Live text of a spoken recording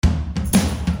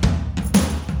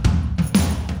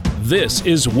This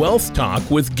is Wealth Talk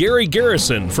with Gary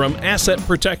Garrison from Asset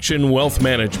Protection Wealth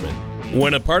Management.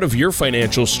 When a part of your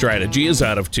financial strategy is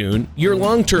out of tune, your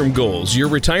long-term goals, your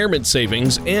retirement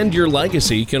savings, and your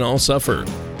legacy can all suffer.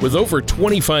 With over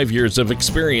 25 years of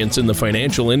experience in the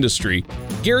financial industry,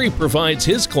 Gary provides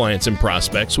his clients and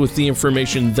prospects with the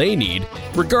information they need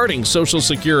regarding Social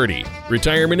Security,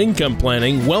 retirement income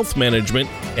planning, wealth management,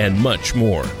 and much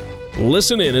more.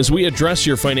 Listen in as we address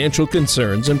your financial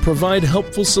concerns and provide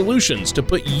helpful solutions to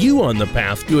put you on the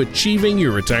path to achieving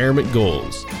your retirement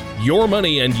goals. Your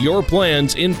money and your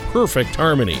plans in perfect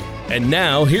harmony. And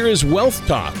now, here is Wealth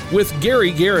Talk with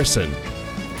Gary Garrison.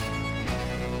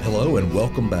 Hello and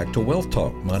welcome back to Wealth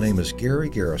Talk. My name is Gary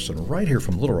Garrison, right here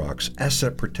from Little Rock's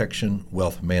Asset Protection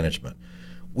Wealth Management.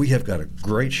 We have got a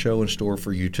great show in store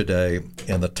for you today,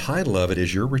 and the title of it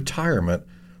is Your Retirement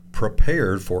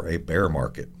Prepared for a Bear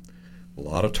Market. A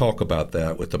lot of talk about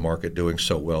that with the market doing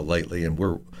so well lately, and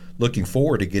we're looking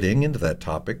forward to getting into that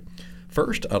topic.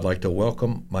 First, I'd like to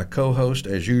welcome my co-host,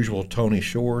 as usual, Tony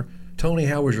Shore. Tony,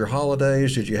 how was your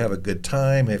holidays? Did you have a good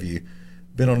time? Have you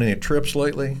been on any trips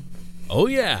lately? Oh,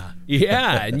 yeah,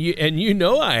 and you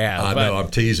know I have. I know,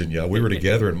 I'm teasing you. We were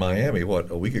together in Miami,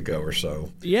 a week ago or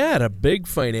so? Yeah, at a big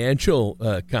financial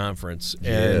conference.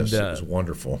 Yes, it was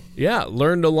wonderful. Yeah,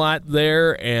 learned a lot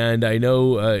there, and I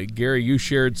know, Gary, you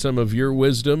shared some of your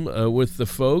wisdom with the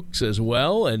folks as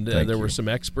well, and there were some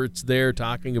experts there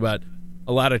talking about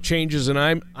a lot of changes,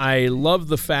 and I love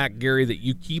the fact, Gary, that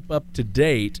you keep up to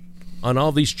date on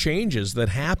all these changes that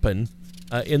happen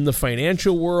in the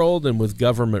financial world and with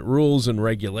government rules and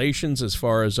regulations as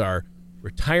far as our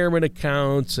retirement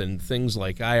accounts and things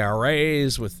like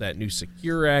IRAs with that new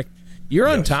Secure Act. You're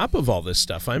on top of all this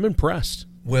stuff. I'm impressed.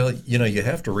 Well, you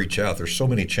have to reach out. There's so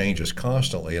many changes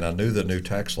constantly, and I knew the new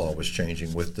tax law was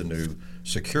changing with the new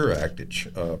Secure Act. It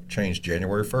changed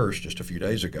January 1st, just a few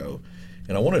days ago,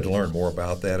 and I wanted to learn more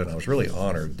about that, and I was really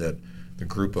honored that the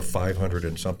group of 500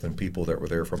 and something people that were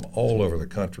there from all over the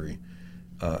country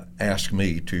asked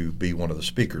me to be one of the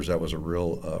speakers. That was a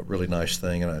really nice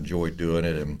thing, and I enjoyed doing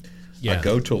it. And I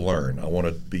go to learn. I want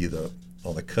to be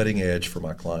on the cutting edge for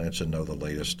my clients and know the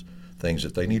latest things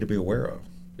that they need to be aware of.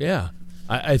 Yeah,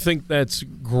 I think that's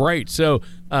great. So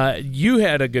you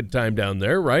had a good time down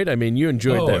there, right? I mean, you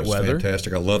enjoyed that weather.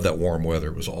 Fantastic. I love that warm weather.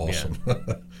 It was awesome.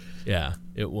 Yeah,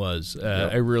 it was.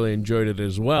 I really enjoyed it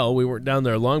as well. We weren't down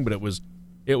there long, but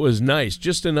it was nice,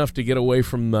 just enough to get away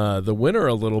from the winter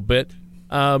a little bit.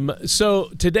 So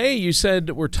today you said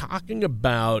we're talking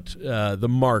about the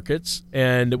markets,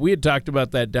 and we had talked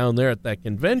about that down there at that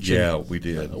convention. Yeah, we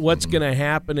did. What's going to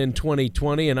happen in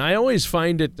 2020, and I always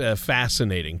find it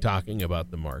fascinating talking about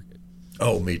the market.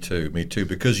 Oh, me too,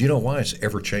 because you know why? It's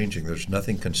ever-changing. There's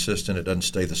nothing consistent. It doesn't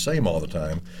stay the same all the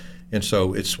time. And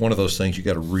so it's one of those things you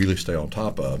got to really stay on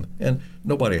top of. And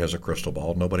nobody has a crystal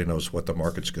ball. Nobody knows what the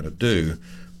market's going to do.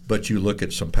 But you look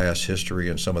at some past history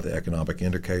and some of the economic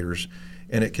indicators,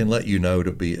 and it can let you know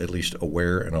to be at least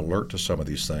aware and alert to some of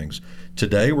these things.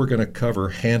 Today we're going to cover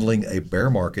handling a bear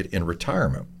market in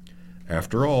retirement.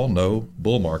 After all, no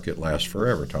bull market lasts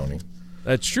forever, Tony.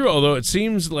 That's true, although it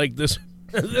seems like this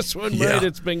one might.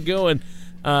 It's been going.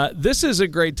 This is a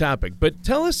great topic, but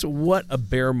tell us what a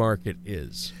bear market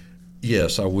is.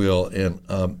 Yes, I will. And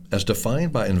as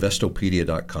defined by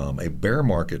Investopedia.com, a bear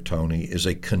market, Tony, is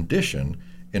a condition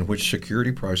in which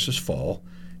security prices fall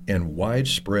and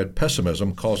widespread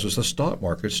pessimism causes the stock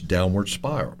market's downward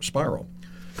spiral.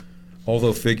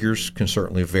 Although figures can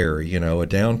certainly vary, a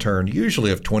downturn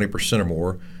usually of 20% or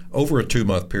more over a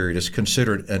 2-month period is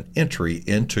considered an entry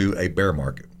into a bear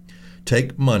market.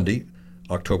 Take Monday,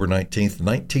 October 19th,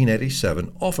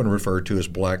 1987, often referred to as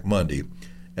Black Monday,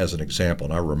 as an example,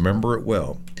 and I remember it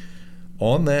well.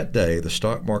 On that day, the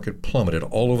stock market plummeted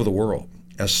all over the world.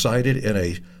 As cited in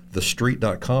a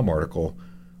TheStreet.com article,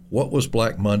 what was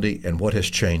Black Monday and what has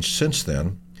changed since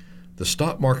then? The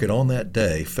stock market on that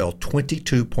day fell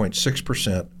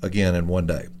 22.6% again in one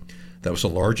day. That was the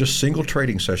largest single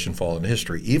trading session fall in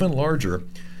history, even larger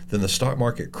than the stock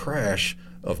market crash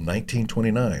of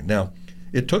 1929. Now,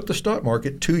 it took the stock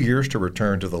market 2 years to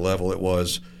return to the level it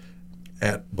was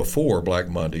at before Black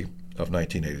Monday of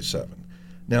 1987.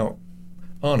 Now,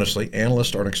 honestly,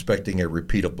 analysts aren't expecting a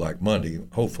repeat of Black Monday,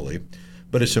 hopefully,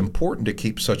 but it's important to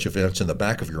keep such events in the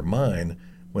back of your mind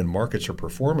when markets are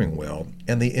performing well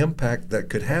and the impact that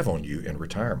could have on you in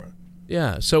retirement.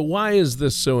 Yeah, so why is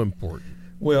this so important?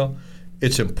 Well,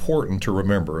 it's important to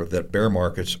remember that bear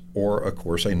markets are, of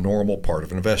course, a normal part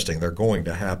of investing. They're going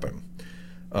to happen.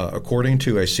 According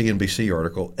to a CNBC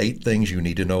article, 8 things you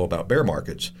need to know about bear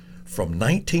markets. From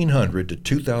 1900 to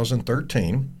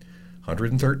 2013,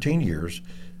 113 years,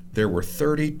 there were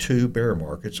 32 bear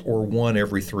markets, or one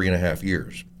every 3.5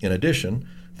 years. In addition,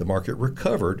 the market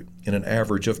recovered in an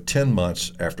average of 10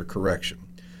 months after correction.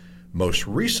 Most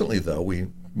recently, though, we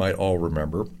might all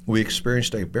remember, we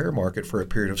experienced a bear market for a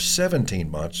period of 17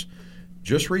 months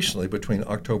just recently between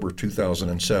October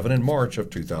 2007 and March of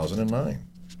 2009.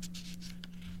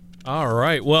 All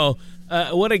right. Well,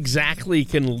 what exactly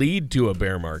can lead to a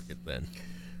bear market then?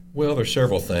 Well, there's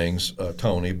several things,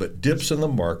 Tony, but dips in the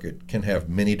market can have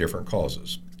many different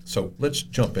causes. So let's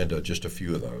jump into just a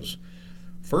few of those.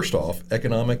 First off,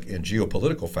 economic and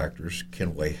geopolitical factors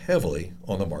can weigh heavily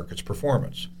on the market's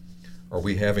performance. Are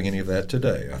we having any of that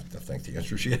today? I think the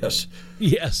answer is yes.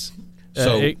 Yes,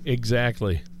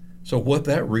 exactly. So what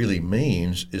that really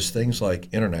means is things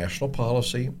like international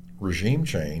policy, regime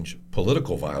change,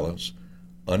 political violence,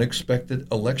 unexpected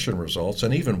election results,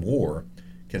 and even war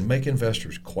can make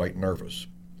investors quite nervous.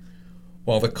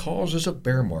 While the causes of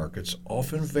bear markets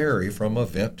often vary from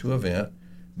event to event,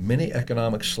 many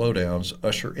economic slowdowns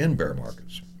usher in bear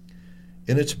markets.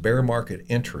 In its bear market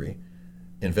entry,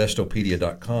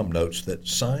 Investopedia.com notes that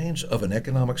signs of an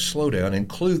economic slowdown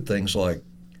include things like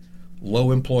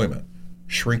low employment,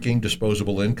 shrinking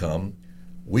disposable income,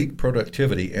 weak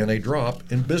productivity, and a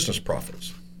drop in business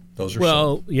profits. Those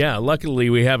are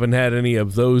luckily we haven't had any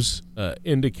of those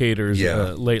indicators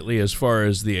lately as far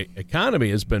as the economy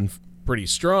has been pretty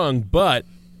strong. But,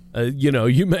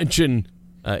 you mentioned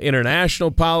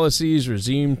international policies,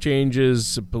 regime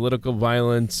changes, political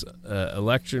violence,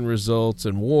 election results,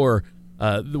 and war.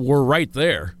 We're right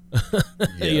there.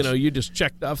 Yes. You just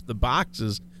checked off the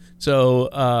boxes.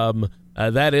 So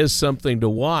that is something to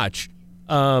watch.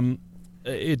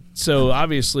 So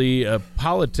obviously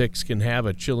politics can have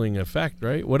a chilling effect,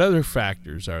 right? What other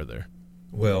factors are there?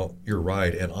 Well, you're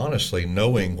right. And honestly,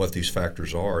 knowing what these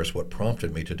factors are is what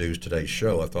prompted me to do today's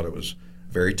show. I thought it was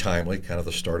very timely, kind of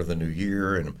the start of the new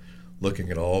year, and looking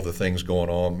at all the things going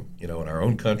on, in our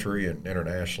own country and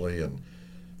internationally, and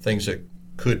things that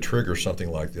could trigger something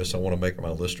like this. I want to make my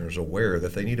listeners aware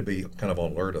that they need to be kind of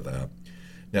on alert of that.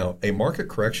 Now, a market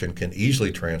correction can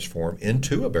easily transform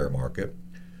into a bear market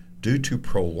due to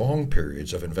prolonged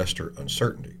periods of investor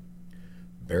uncertainty.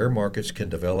 Bear markets can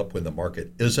develop when the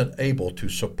market isn't able to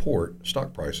support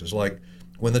stock prices, like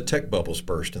when the tech bubbles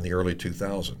burst in the early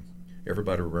 2000s.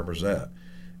 Everybody remembers that.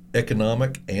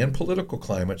 Economic and political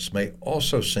climates may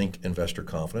also sink investor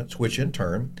confidence, which in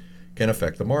turn can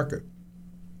affect the market.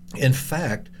 In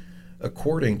fact,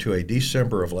 according to a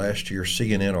December of last year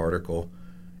CNN article,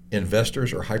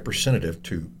 investors are hypersensitive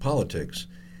to politics.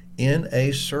 In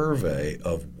a survey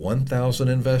of 1,000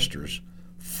 investors,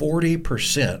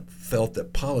 40% felt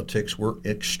that politics were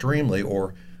extremely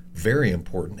or very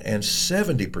important, and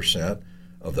 70%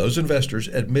 of those investors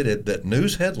admitted that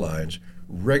news headlines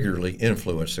regularly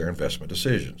influence their investment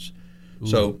decisions. Ooh.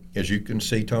 So, as you can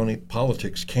see, Tony,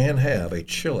 politics can have a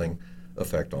chilling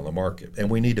effect on the market, and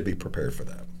we need to be prepared for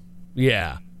that.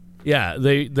 Yeah,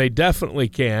 they definitely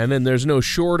can, and there's no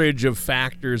shortage of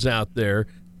factors out there,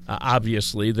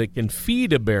 obviously, that can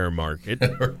feed a bear market.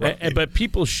 Right. But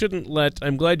people shouldn't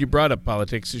I'm glad you brought up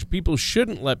politics, people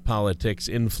shouldn't let politics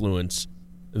influence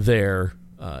their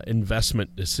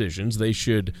investment decisions. They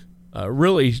should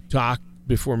really talk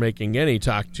before making any,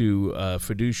 talk to a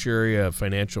fiduciary, a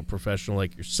financial professional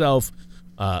like yourself,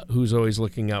 who's always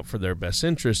looking out for their best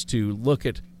interest, to look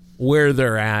at where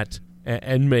they're at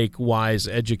and make wise,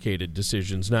 educated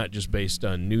decisions, not just based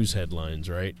on news headlines,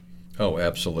 right? Oh,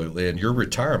 absolutely. And your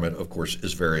retirement, of course,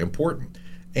 is very important.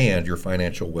 And your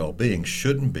financial well-being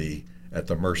shouldn't be at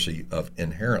the mercy of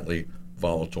inherently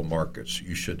volatile markets.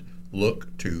 You should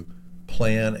look to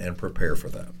plan and prepare for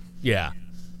that. Yeah,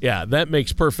 that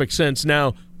makes perfect sense.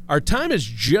 Now, our time is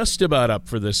just about up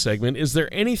for this segment. Is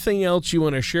there anything else you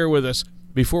want to share with us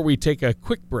before we take a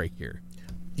quick break here?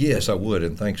 Yes, I would,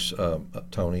 and thanks,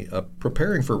 Tony.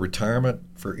 Preparing for retirement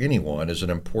for anyone is an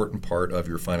important part of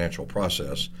your financial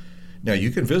process. Now,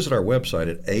 you can visit our website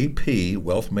at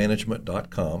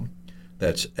apwealthmanagement.com.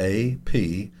 That's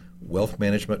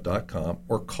apwealthmanagement.com,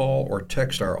 or call or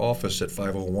text our office at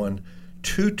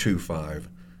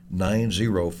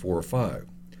 501-225-9045.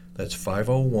 That's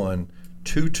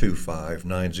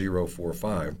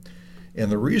 501-225-9045. And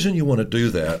the reason you want to do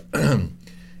that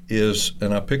is,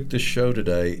 and I picked this show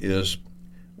today, is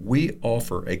we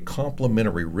offer a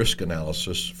complimentary risk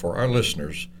analysis for our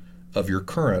listeners of your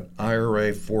current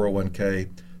IRA, 401k,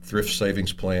 thrift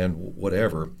savings plan,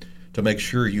 whatever, to make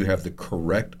sure you have the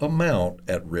correct amount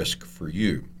at risk for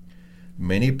you.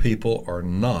 Many people are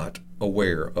not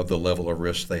aware of the level of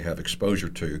risk they have exposure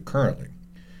to currently.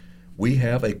 We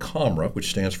have a COMRA, which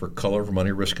stands for Color of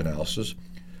Money Risk Analysis,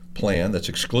 plan that's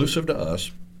exclusive to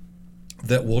us,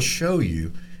 that will show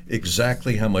you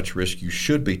exactly how much risk you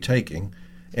should be taking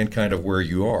and kind of where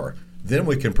you are. Then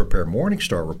we can prepare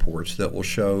Morningstar reports that will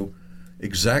show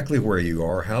exactly where you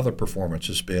are, how the performance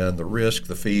has been, the risk,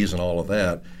 the fees, and all of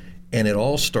that. And it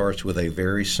all starts with a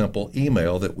very simple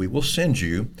email that we will send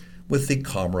you with the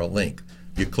Comra link.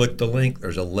 You click the link,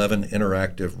 there's 11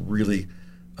 interactive, really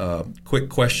quick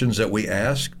questions that we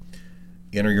ask.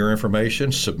 Enter your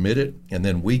information, submit it, and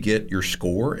then we get your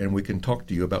score, and we can talk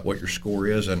to you about what your score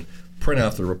is and print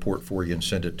out the report for you and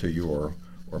send it to you or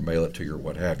mail it to you or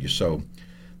what have you. So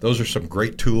those are some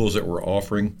great tools that we're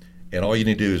offering, and all you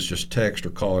need to do is just text or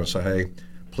call and say, hey,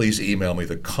 please email me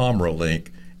the Comra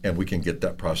link, and we can get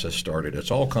that process started.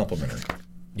 It's all complimentary.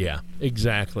 Yeah,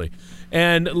 exactly.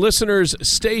 And listeners,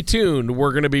 stay tuned.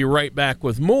 We're going to be right back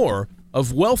with more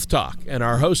of Wealth Talk and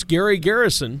our host Gary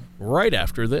Garrison right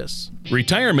after this.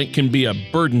 Retirement can be a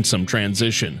burdensome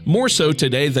transition, more so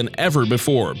today than ever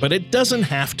before, but it doesn't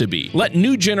have to be. Let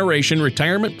New Generation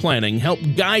Retirement Planning help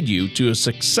guide you to a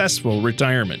successful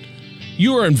retirement.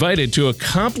 You are invited to a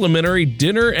complimentary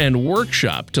dinner and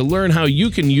workshop to learn how you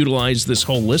can utilize this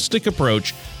holistic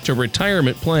approach to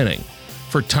retirement planning.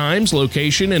 For times,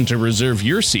 location, and to reserve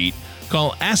your seat,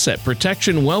 call Asset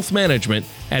Protection Wealth Management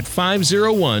at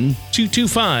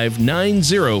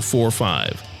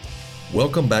 501-225-9045.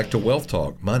 Welcome back to Wealth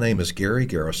Talk. My name is Gary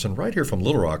Garrison, right here from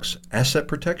Little Rock's Asset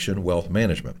Protection Wealth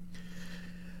Management.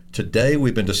 Today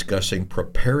we've been discussing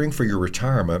preparing for your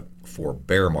retirement for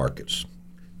bear markets.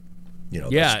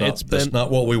 That's not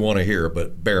what we want to hear,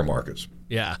 but bear markets.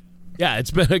 Yeah,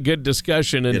 it's been a good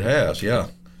discussion. It has, yeah.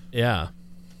 Yeah.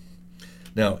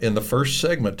 Now, in the first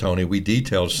segment, Tony, we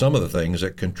detailed some of the things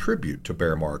that contribute to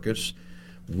bear markets.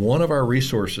 One of our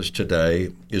resources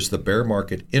today is the bear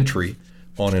market entry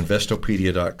on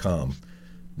Investopedia.com.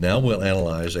 Now we'll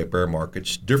analyze a bear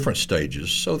market's different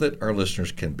stages so that our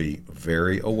listeners can be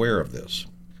very aware of this.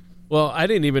 Well, I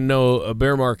didn't even know a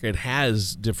bear market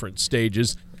has different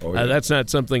stages. Oh, yeah. That's not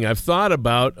something I've thought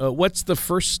about. What's the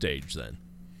first stage then?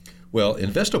 Well,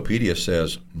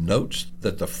 Investopedia notes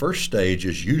that the first stage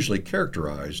is usually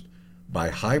characterized by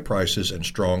high prices and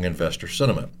strong investor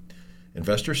sentiment.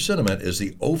 Investor sentiment is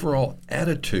the overall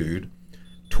attitude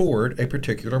toward a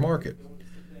particular market.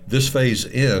 This phase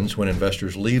ends when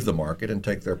investors leave the market and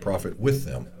take their profit with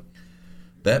them.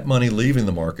 That money leaving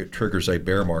the market triggers a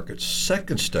bear market's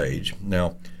second stage.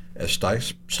 Now, as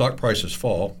stock prices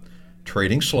fall,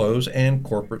 trading slows and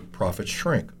corporate profits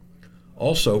shrink.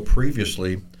 Also,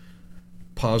 previously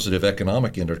positive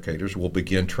economic indicators will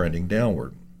begin trending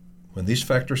downward. When these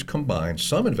factors combine,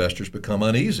 some investors become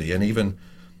uneasy and even,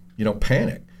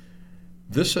 panic.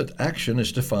 This action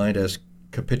is defined as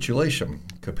capitulation.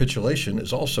 Capitulation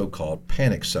is also called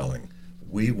panic selling.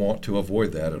 We want to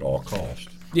avoid that at all costs.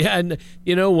 Yeah, and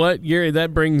you know what, Gary,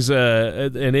 that brings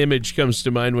an image comes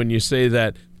to mind when you say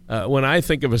that. When I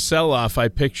think of a sell-off, I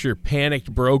picture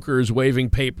panicked brokers waving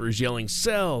papers, yelling,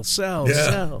 sell, sell,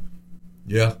 sell.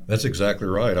 Yeah, that's exactly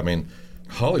right. I mean,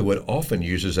 Hollywood often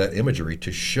uses that imagery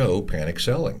to show panic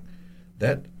selling.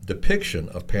 That depiction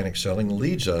of panic selling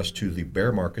leads us to the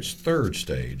bear market's third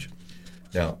stage.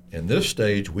 Now, in this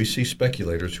stage, we see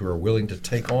speculators who are willing to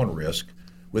take on risk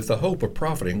with the hope of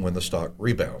profiting when the stock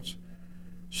rebounds.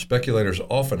 Speculators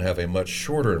often have a much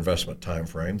shorter investment time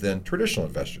frame than traditional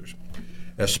investors.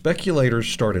 As speculators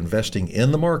start investing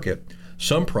in the market,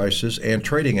 some prices and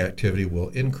trading activity will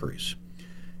increase.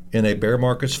 In a bear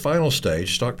market's final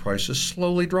stage, stock prices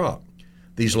slowly drop.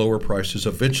 These lower prices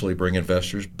eventually bring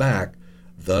investors back,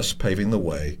 thus paving the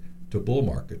way to bull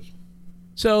markets.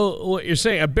 So what you're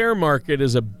saying, a bear market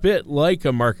is a bit like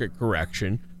a market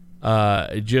correction,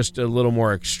 just a little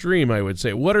more extreme, I would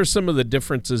say. What are some of the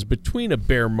differences between a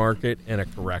bear market and a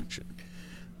correction?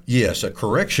 Yes, a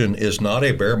correction is not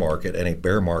a bear market, and a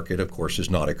bear market, of course, is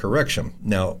not a correction.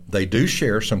 Now, they do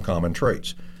share some common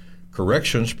traits.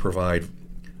 Corrections provide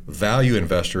value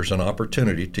investors an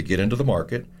opportunity to get into the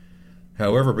market.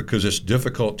 However, because it's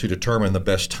difficult to determine the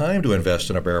best time to invest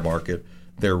in a bear market,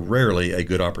 they're rarely a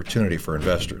good opportunity for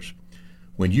investors.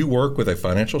 When you work with a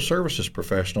financial services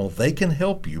professional, they can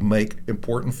help you make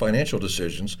important financial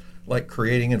decisions like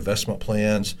creating investment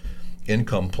plans,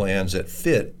 income plans that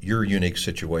fit your unique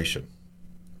situation.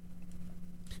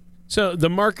 So the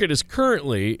market is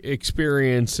currently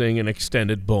experiencing an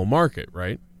extended bull market,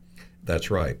 right?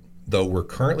 That's right. Though we're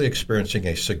currently experiencing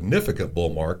a significant bull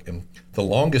market, and the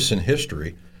longest in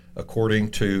history,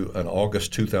 according to an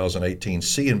August 2018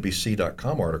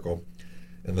 CNBC.com article.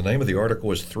 And the name of the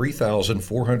article is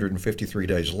 3,453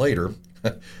 days later,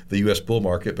 the U.S. bull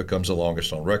market becomes the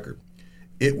longest on record.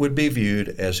 It would be viewed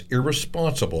as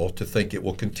irresponsible to think it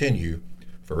will continue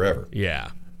forever.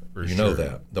 Yeah. You know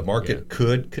that. The market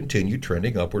could continue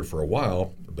trending upward for a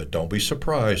while, but don't be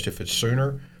surprised if it's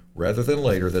sooner rather than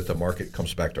later that the market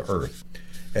comes back to earth.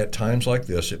 At times like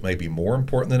this, it may be more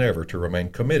important than ever to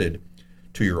remain committed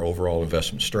to your overall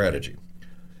investment strategy.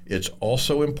 It's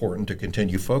also important to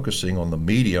continue focusing on the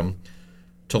medium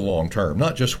to long term,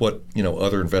 not just what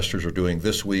other investors are doing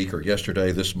this week or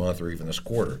yesterday, this month, or even this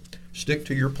quarter. Stick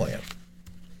to your plan.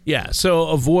 Yeah, so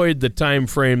avoid the time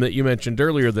frame that you mentioned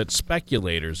earlier that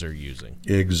speculators are using.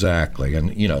 Exactly.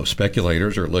 And,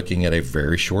 speculators are looking at a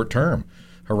very short-term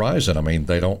horizon. I mean,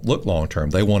 they don't look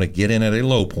long-term. They want to get in at a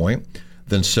low point,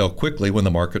 then sell quickly when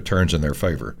the market turns in their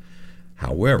favor.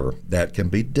 However, that can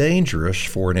be dangerous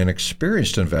for an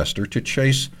inexperienced investor to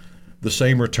chase the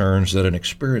same returns that an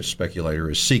experienced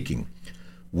speculator is seeking.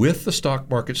 With the stock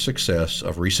market success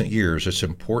of recent years, it's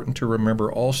important to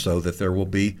remember also that there will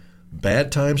be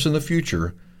bad times in the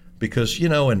future because,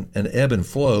 an ebb and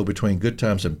flow between good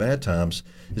times and bad times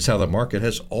is how the market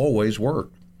has always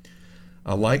worked.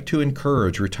 I like to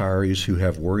encourage retirees who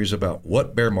have worries about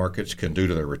what bear markets can do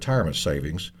to their retirement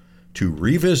savings to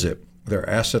revisit their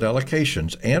asset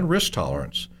allocations and risk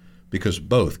tolerance because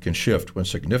both can shift when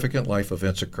significant life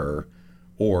events occur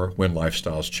or when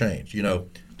lifestyles change.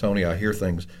 Tony, I hear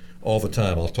things all the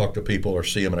time. I'll talk to people or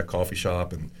see them in a coffee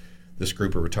shop, and this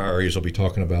group of retirees will be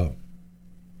talking about,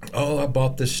 I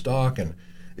bought this stock and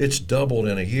it's doubled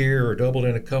in a year or doubled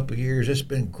in a couple of years. It's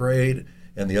been great.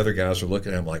 And the other guys are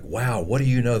looking at him like, wow, what do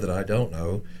you know that I don't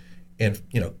know? And,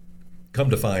 come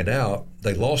to find out,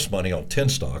 they lost money on 10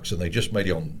 stocks and they just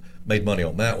made money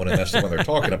on that one, and that's the one they're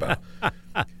talking about.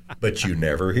 But you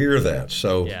never hear that.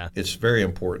 So It's very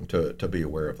important to be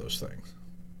aware of those things.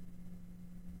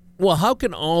 Well, how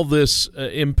can all this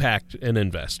impact an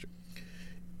investor?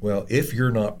 Well, if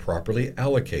you're not properly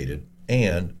allocated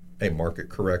and a market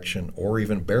correction or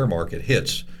even bear market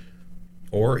hits,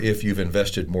 or if you've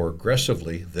invested more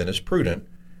aggressively than is prudent,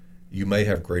 you may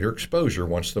have greater exposure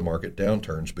once the market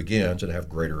downturns begins and have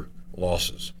greater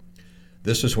losses.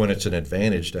 This is when it's an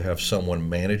advantage to have someone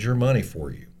manage your money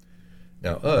for you.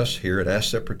 Now, us here at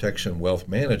Asset Protection Wealth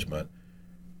Management,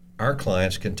 our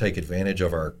clients can take advantage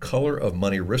of our color of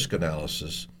money risk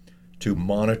analysis to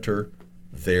monitor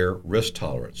their risk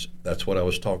tolerance. That's what I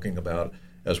was talking about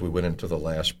as we went into the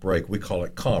last break. We call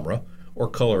it COMRA, or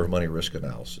color of money risk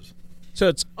analysis. So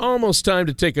it's almost time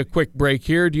to take a quick break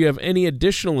here. Do you have any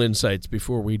additional insights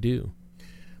before we do?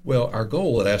 Well, our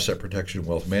goal at Asset Protection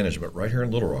Wealth Management right here in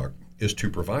Little Rock is to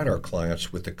provide our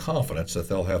clients with the confidence that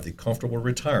they'll have the comfortable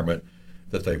retirement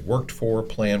that they've worked for,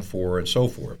 planned for, and so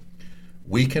forth.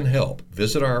 We can help.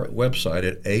 Visit our website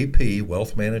at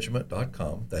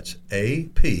apwealthmanagement.com. That's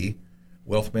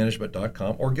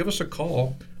apwealthmanagement.com, or give us a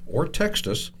call or text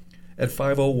us at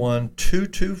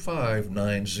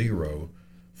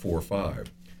 501-225-9045.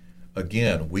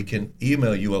 Again, we can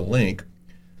email you a link,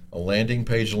 a landing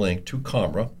page link to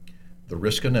COMRA, the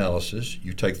risk analysis.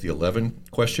 You take the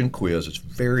 11-question quiz. It's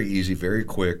very easy, very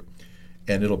quick,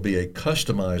 and it'll be a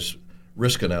customized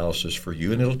risk analysis for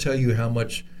you, and it'll tell you how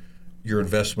much your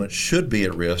investment should be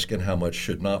at risk and how much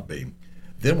should not be.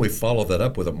 Then we follow that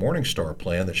up with a Morningstar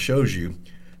plan that shows you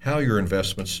how your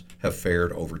investments have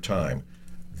fared over time.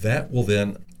 That will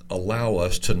then allow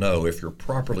us to know if you're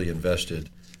properly invested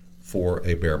for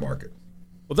a bear market.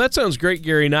 Well, that sounds great,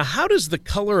 Gary. Now, how does the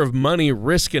color of money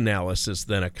risk analysis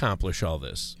then accomplish all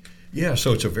this? Yeah,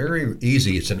 so it's a very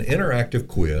easy, it's an interactive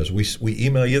quiz. We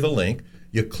email you the link,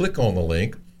 you click on the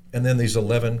link, and then these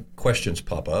 11 questions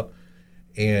pop up,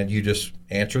 and you just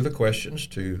answer the questions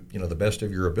to the best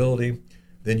of your ability.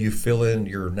 Then you fill in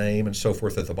your name and so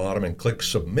forth at the bottom and click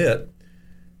submit,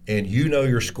 and you know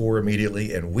your score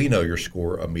immediately, and we know your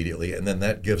score immediately, and then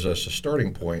that gives us a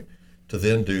starting point to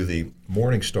then do the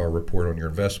Morningstar report on your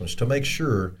investments to make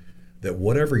sure that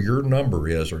whatever your number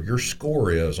is or your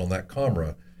score is on that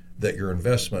COMRA, that your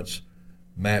investments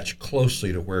match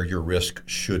closely to where your risk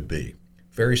should be.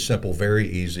 Very simple, very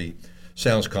easy.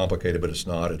 Sounds complicated, but it's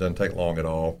not. It doesn't take long at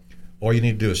all. All you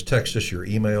need to do is text us your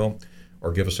email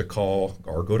or give us a call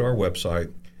or go to our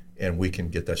website, and we can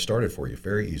get that started for you.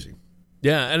 Very easy.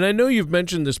 Yeah, and I know you've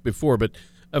mentioned this before, but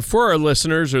for our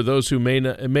listeners or those who may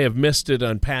have missed it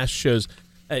on past shows,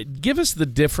 give us the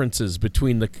differences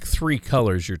between the three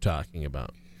colors you're talking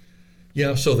about.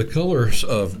 Yeah, so the colors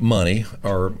of money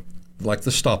are like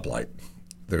the stoplight.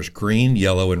 There's green,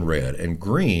 yellow, and red. And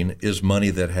green is money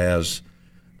that has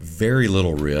very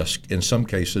little risk. In some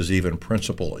cases, even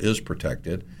principal is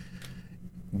protected.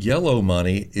 Yellow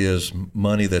money is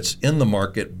money that's in the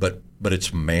market, but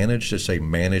it's managed. It's a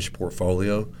managed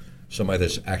portfolio, somebody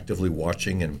that's actively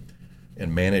watching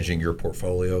and managing your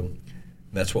portfolio. And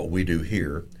that's what we do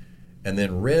here. And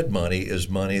then red money is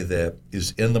money that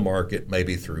is in the market,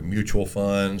 maybe through mutual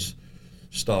funds,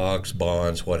 stocks,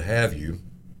 bonds, what have you,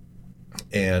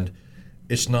 and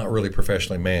it's not really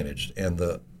professionally managed. And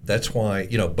that's why,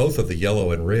 both of the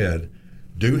yellow and red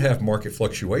do have market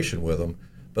fluctuation with them,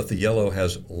 but the yellow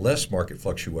has less market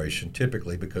fluctuation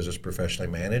typically because it's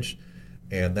professionally managed.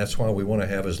 And that's why we want to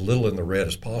have as little in the red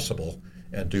as possible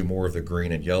and do more of the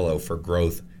green and yellow for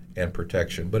growth and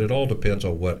protection. But it all depends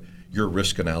on what your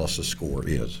risk analysis score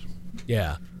is.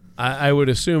 Yeah, I would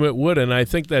assume it would, and I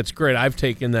think that's great. I've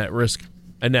taken that risk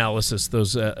analysis,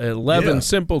 those 11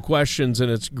 simple questions, and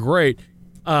it's great.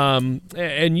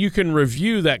 And you can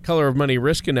review that Color of Money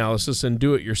risk analysis and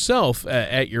do it yourself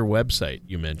at your website,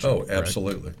 you mentioned. Oh,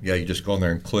 absolutely. Correct? Yeah, you just go in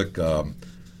there and click. I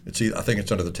think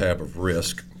it's under the tab of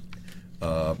risk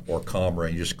or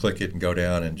COMRA. You just click it and go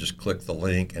down and just click the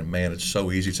link, and man, it's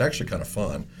so easy. It's actually kind of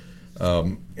fun.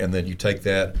 And then you take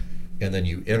that and then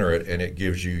you enter it, and it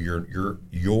gives you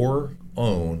your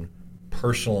own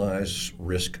personalized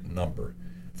risk number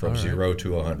from 0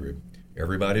 to 100.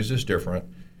 Everybody's is different,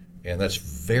 and that's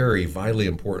very vitally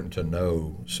important to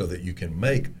know so that you can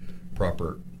make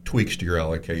proper tweaks to your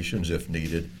allocations if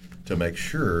needed to make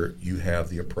sure you have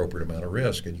the appropriate amount of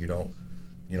risk and you don't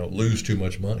lose too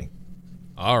much money.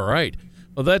 All right.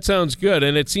 Well, that sounds good,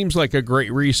 and it seems like a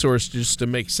great resource just to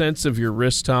make sense of your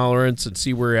risk tolerance and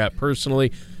see where you're at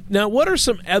personally. Now, what are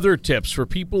some other tips for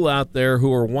people out there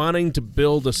who are wanting to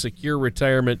build a secure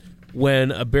retirement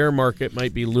when a bear market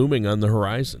might be looming on the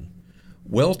horizon?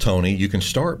 Well, Tony, you can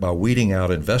start by weeding out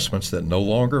investments that no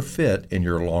longer fit in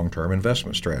your long-term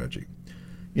investment strategy.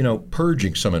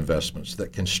 Purging some investments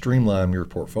that can streamline your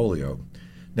portfolio.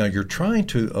 Now, you're trying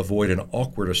to avoid an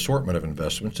awkward assortment of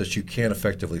investments that you can't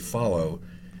effectively follow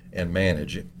and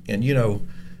manage. And,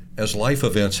 as life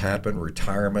events happen,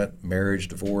 retirement, marriage,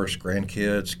 divorce,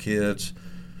 grandkids, kids,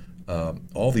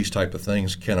 all these type of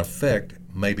things can affect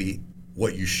maybe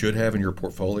what you should have in your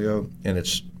portfolio. And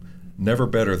it's never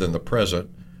better than the present,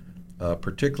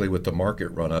 particularly with the market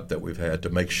run-up that we've had, to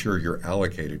make sure you're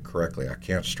allocated correctly. I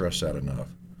can't stress that enough.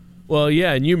 Well,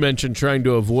 yeah, and you mentioned trying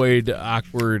to avoid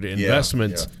awkward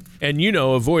investments. Yeah. And,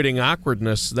 avoiding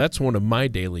awkwardness, that's one of my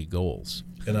daily goals.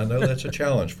 And I know that's a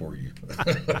challenge for you.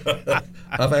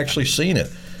 I've actually seen it.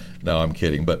 No, I'm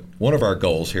kidding. But one of our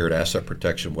goals here at Asset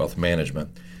Protection Wealth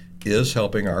Management is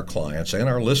helping our clients and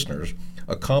our listeners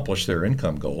accomplish their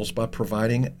income goals by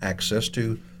providing access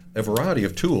to a variety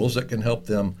of tools that can help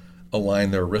them align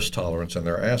their risk tolerance and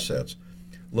their assets.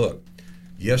 Look,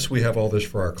 yes, we have all this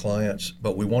for our clients,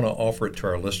 but we want to offer it to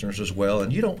our listeners as well.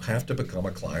 And you don't have to become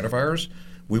a client of ours.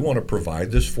 We want to provide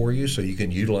this for you so you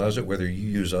can utilize it, whether you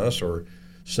use us or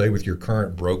stay with your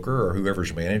current broker or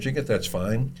whoever's managing it, that's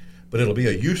fine. But it'll be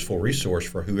a useful resource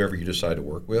for whoever you decide to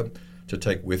work with to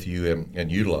take with you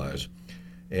and utilize.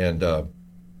 And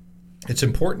it's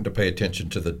important to pay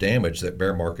attention to the damage that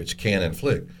bear markets can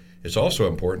inflict. It's also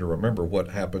important to remember what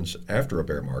happens after a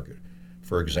bear market.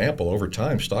 For example, over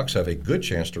time, stocks have a good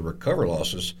chance to recover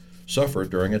losses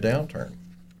suffered during a downturn.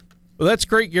 Well, that's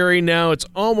great, Gary. Now it's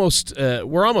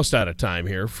we're almost out of time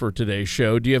here for today's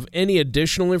show. Do you have any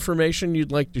additional information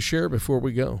you'd like to share before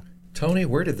we go? Tony,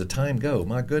 where did the time go?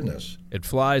 My goodness. It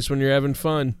flies when you're having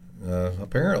fun.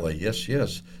 Apparently, yes.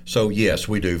 So, yes,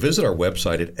 we do. Visit our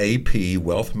website at AP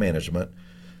Wealth Management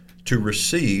to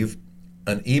receive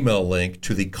an email link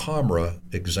to the COMRA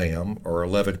exam, or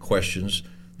 11 questions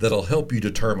that'll help you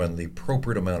determine the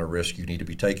appropriate amount of risk you need to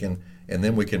be taking, and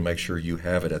then we can make sure you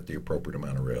have it at the appropriate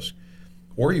amount of risk.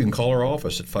 Or you can call our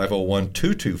office at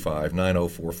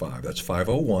 501-225-9045. That's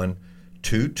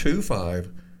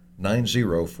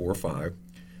 501-225-9045.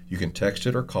 You can text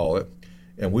it or call it,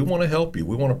 and we want to help you.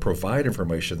 We want to provide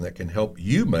information that can help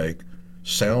you make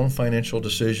sound financial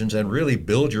decisions and really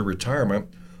build your retirement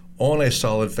on a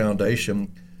solid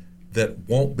foundation that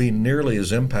won't be nearly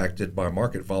as impacted by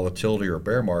market volatility or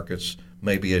bear markets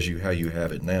maybe as how you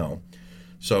have it now.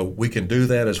 So we can do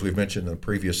that, as we've mentioned in the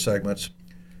previous segments.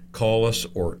 Call us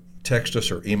or text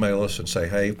us or email us and say,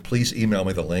 hey, please email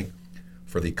me the link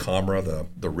for the COMRA,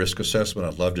 the risk assessment.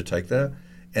 I'd love to take that.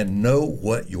 And know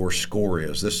what your score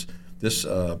is. This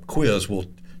quiz will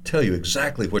tell you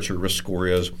exactly what your risk score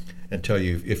is and tell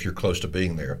you if you're close to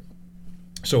being there.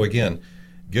 So again,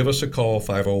 give us a call,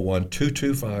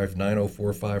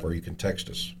 501-225-9045, or you can text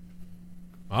us.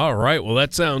 All right. Well,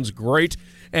 that sounds great.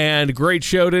 And great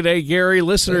show today, Gary.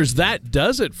 Listeners, that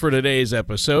does it for today's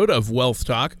episode of Wealth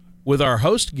Talk with our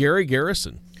host, Gary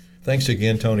Garrison. Thanks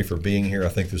again, Tony, for being here. I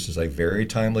think this is a very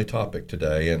timely topic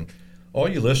today. And all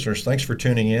you listeners, thanks for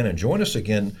tuning in, and join us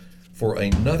again for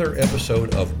another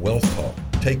episode of Wealth Talk.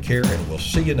 Take care, and we'll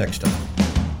see you next time.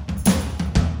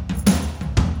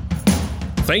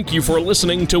 Thank you for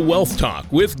listening to Wealth Talk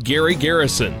with Gary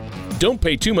Garrison. Don't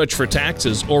pay too much for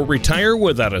taxes or retire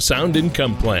without a sound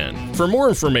income plan. For more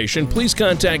information, please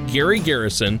contact Gary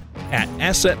Garrison at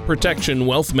Asset Protection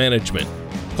Wealth Management.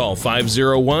 Call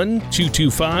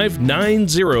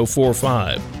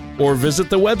 501-225-9045 or visit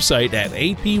the website at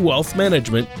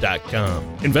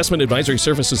apwealthmanagement.com. Investment advisory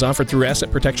services offered through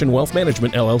Asset Protection Wealth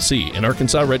Management, LLC, an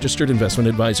Arkansas registered investment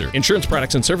advisor. Insurance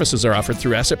products and services are offered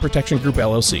through Asset Protection Group,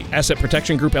 LLC. Asset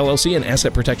Protection Group, LLC and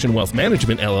Asset Protection Wealth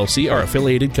Management, LLC are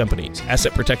affiliated companies.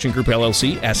 Asset Protection Group,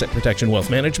 LLC, Asset Protection Wealth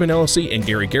Management, LLC, and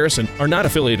Gary Garrison are not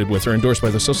affiliated with or endorsed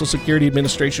by the Social Security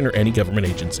Administration or any government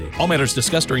agency. All matters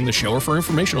discussed during the show are for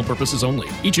informational purposes only.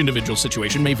 Each individual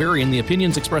situation may vary and the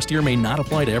opinions expressed here may not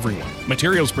apply to everyone.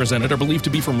 Materials presented are believed to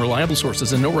be from reliable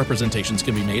sources and no representations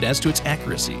can be made as to its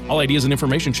accuracy. All ideas and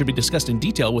information should be discussed in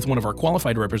detail with one of our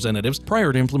qualified representatives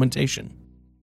prior to implementation.